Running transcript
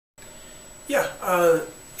Yeah,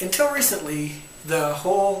 until recently, the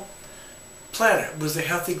whole planet was a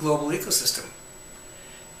healthy global ecosystem.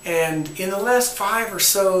 And in the last 5 or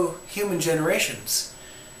so human generations,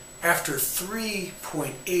 after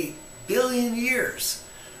 3.8 billion years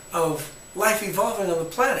of life evolving on the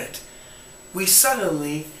planet, we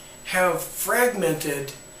suddenly have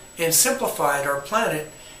fragmented and simplified our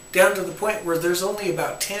planet down to the point where there's only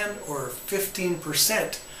about 10 or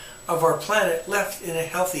 15% of our planet left in a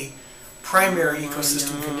healthy primary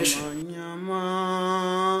ecosystem condition.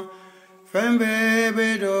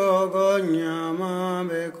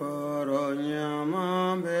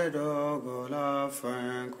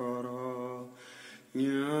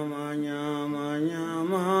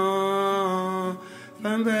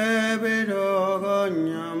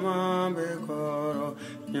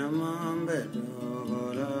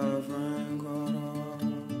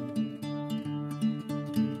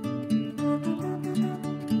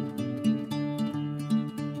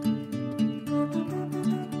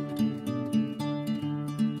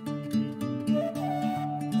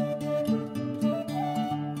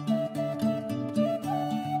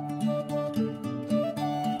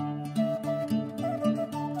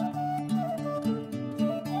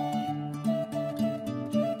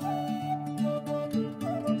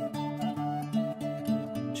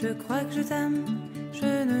 Je crois que je t'aime,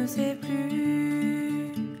 je ne sais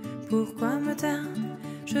plus. Pourquoi me taire,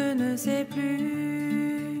 je ne sais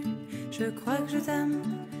plus. Je crois que je t'aime,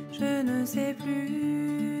 je ne sais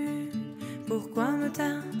plus. Pourquoi me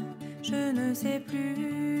taire, je ne sais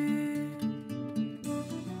plus.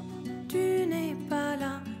 Tu n'es pas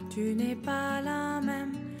là, tu n'es pas la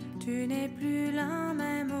même. Tu n'es plus la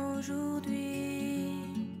même aujourd'hui.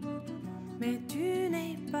 Mais tu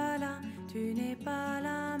n'es pas là.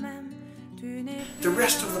 The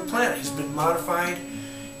rest of the planet has been modified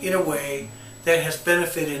in a way that has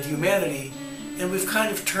benefited humanity, and we've kind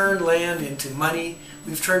of turned land into money,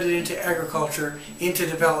 we've turned it into agriculture, into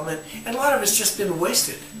development, and a lot of it's just been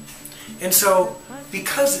wasted. And so,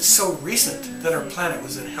 because it's so recent that our planet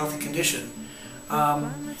was in a healthy condition,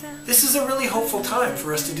 this is a really hopeful time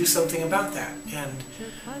for us to do something about that. And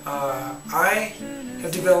I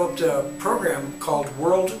have developed a program called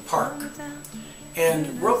World Park.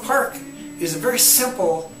 And World Park is a very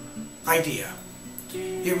simple idea.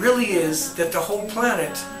 It really is that the whole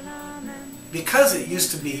planet, because it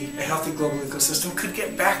used to be a healthy global ecosystem, could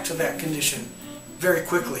get back to that condition very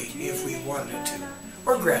quickly if we wanted it to,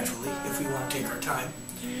 or gradually if we want to take our time.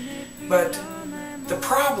 But the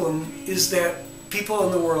problem is that people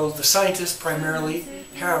in the world, the scientists primarily,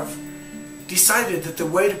 have decided that the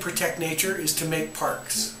way to protect nature is to make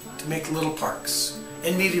parks, to make little parks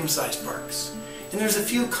and medium-sized parks. And there's a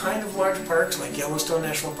few kind of large parks, like Yellowstone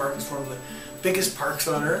National Park is one of the biggest parks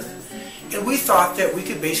on Earth. And we thought that we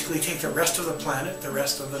could basically take the rest of the planet, the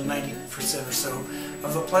rest of the 90% or so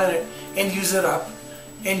of the planet, and use it up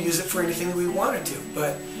and use it for anything that we wanted to.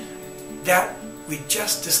 But that, we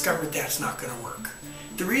just discovered that's not going to work.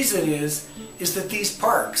 The reason is that these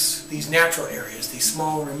parks, these natural areas, these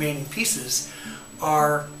small remaining pieces,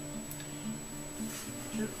 they're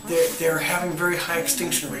having very high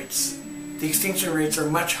extinction rates. The extinction rates are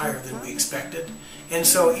much higher than we expected. And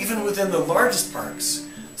so even within the largest parks,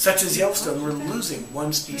 such as Yellowstone, we're losing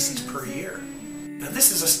 1 species per year. Now this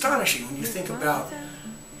is astonishing when you think about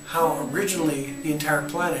how originally the entire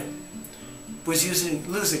planet was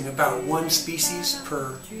losing about 1 species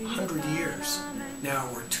per 100 years. Now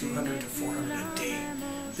we're 200 to 400 a day.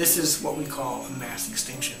 This is what we call a mass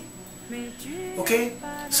extinction. Okay,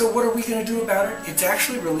 so what are we going to do about it? It's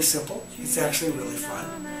actually really simple. It's actually really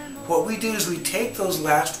fun. What we do is we take those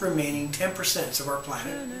last remaining 10% of our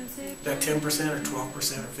planet, that 10% or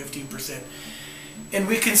 12% or 15%, and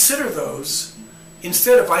we consider those,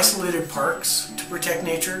 instead of isolated parks to protect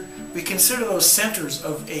nature, we consider those centers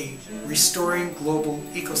of a restoring global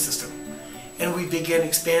ecosystem. And we begin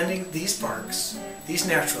expanding these parks, these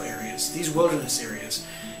natural areas, these wilderness areas,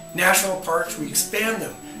 national parks, we expand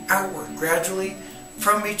them outward gradually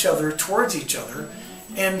from each other towards each other,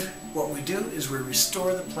 and what we do is we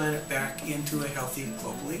restore the planet back into a healthy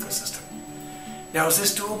global ecosystem. Now, is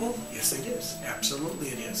this doable? Yes, it is. Absolutely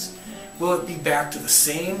it is. Will it be back to the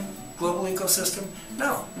same global ecosystem?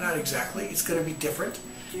 No, not exactly. It's going to be different,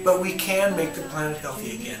 but we can make the planet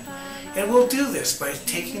healthy again. And we'll do this by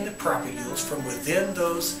taking the propagules from within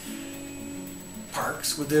those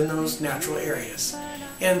parks, within those natural areas.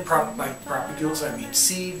 And by propagules, I mean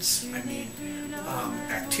seeds, I mean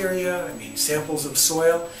bacteria, I mean samples of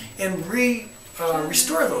soil, and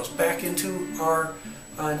restore those back into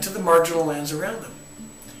into the marginal lands around them.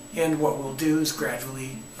 And what we'll do is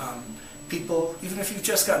gradually people, even if you've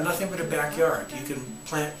just got nothing but a backyard, you can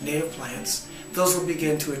plant native plants. Those will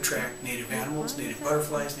begin to attract native animals, native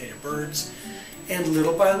butterflies, native birds, and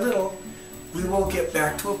little by little, we will get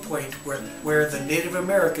back to a point where the Native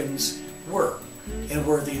Americans were, and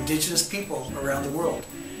where the indigenous people around the world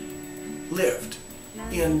lived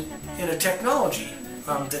in a technology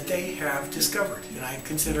that they have discovered. And I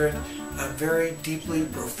consider it a very deeply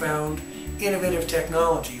profound, innovative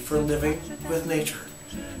technology for living with nature,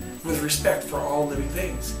 with respect for all living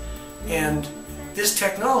things. And this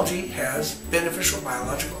technology has beneficial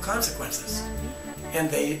biological consequences. And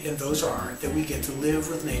those are that we get to live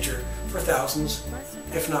with nature for thousands,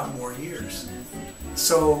 if not more years.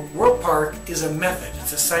 So World Park is a method,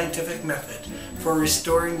 it's a scientific method for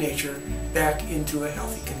restoring nature back into a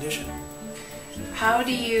healthy condition. How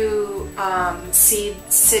do you see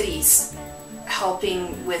cities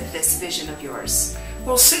helping with this vision of yours?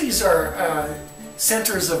 Well, cities are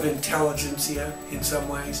centers of intelligentsia in some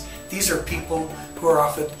ways. These are people who are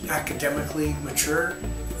often academically mature,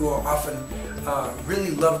 who are often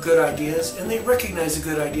really love good ideas, and they recognize a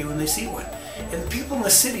good idea when they see one. And people in the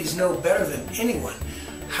cities know better than anyone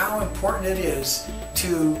how important it is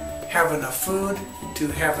to have enough food, to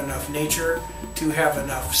have enough nature, to have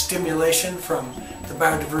enough stimulation from the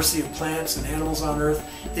biodiversity of plants and animals on Earth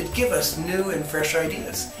that give us new and fresh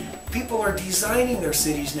ideas. People are designing their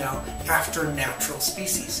cities now after natural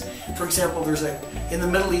species. For example, in the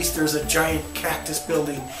Middle East there's a giant cactus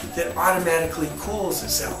building that automatically cools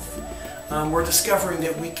itself. We're discovering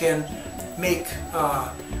that we can make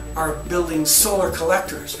our buildings solar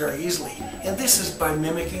collectors very easily. And this is by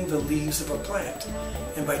mimicking the leaves of a plant.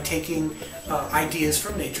 And by taking ideas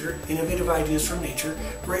from nature, innovative ideas from nature,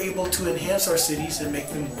 we're able to enhance our cities and make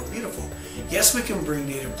them more beautiful. Yes, we can bring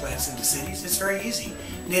native plants into cities. It's very easy.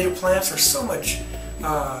 Native plants are so much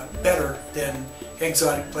better than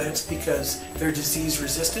exotic plants because they're disease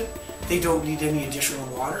resistant. They don't need any additional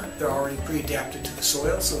water. They're already pre-adapted to the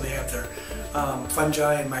soil, so they have their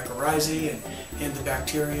fungi and mycorrhizae and the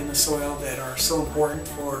bacteria in the soil that are so important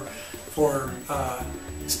for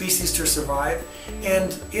species to survive.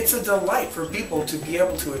 And it's a delight for people to be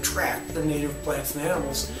able to attract the native plants and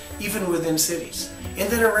animals even within cities. And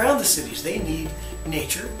then around the cities, they need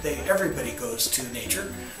nature. Everybody goes to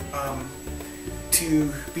nature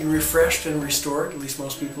to be refreshed and restored, at least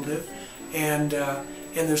most people do. And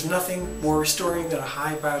there's nothing more restoring than a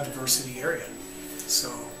high biodiversity area.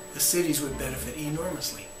 So the cities would benefit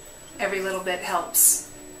enormously. Every little bit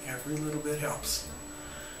helps. Every little bit helps.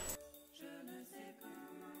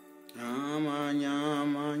 Nyama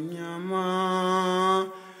nyama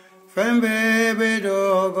nyama, fembe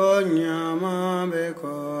bedogo nyama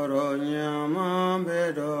bekoro nyama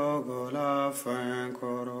bedogo la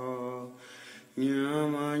fenkoro.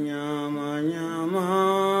 Nyama nyama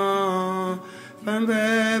nyama,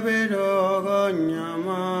 fembe bedogo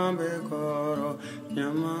nyama bekoro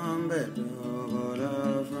nyama bedogo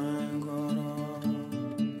la fenkoro.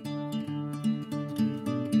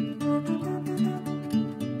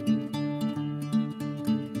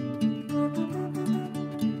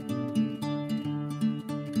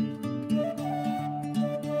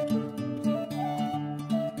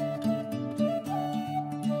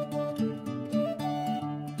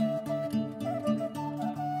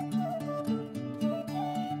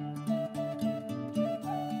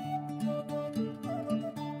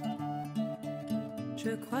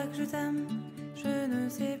 Je crois que je t'aime, je ne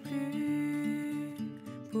sais plus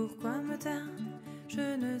pourquoi me taire,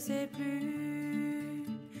 je ne sais plus.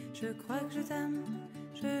 Je crois que je t'aime,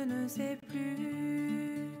 je ne sais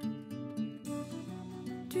plus.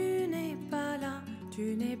 Tu n'es pas là,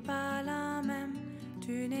 tu n'es pas la même,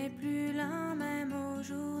 tu n'es plus la même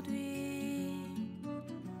aujourd'hui.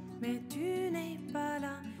 Mais tu n'es pas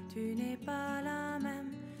là, tu n'es pas la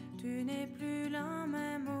même, tu n'es plus la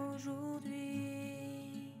même aujourd'hui.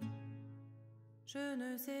 Je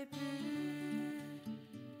ne sais plus.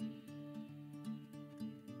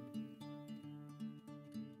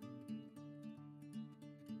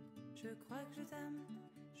 Je crois que je t'aime.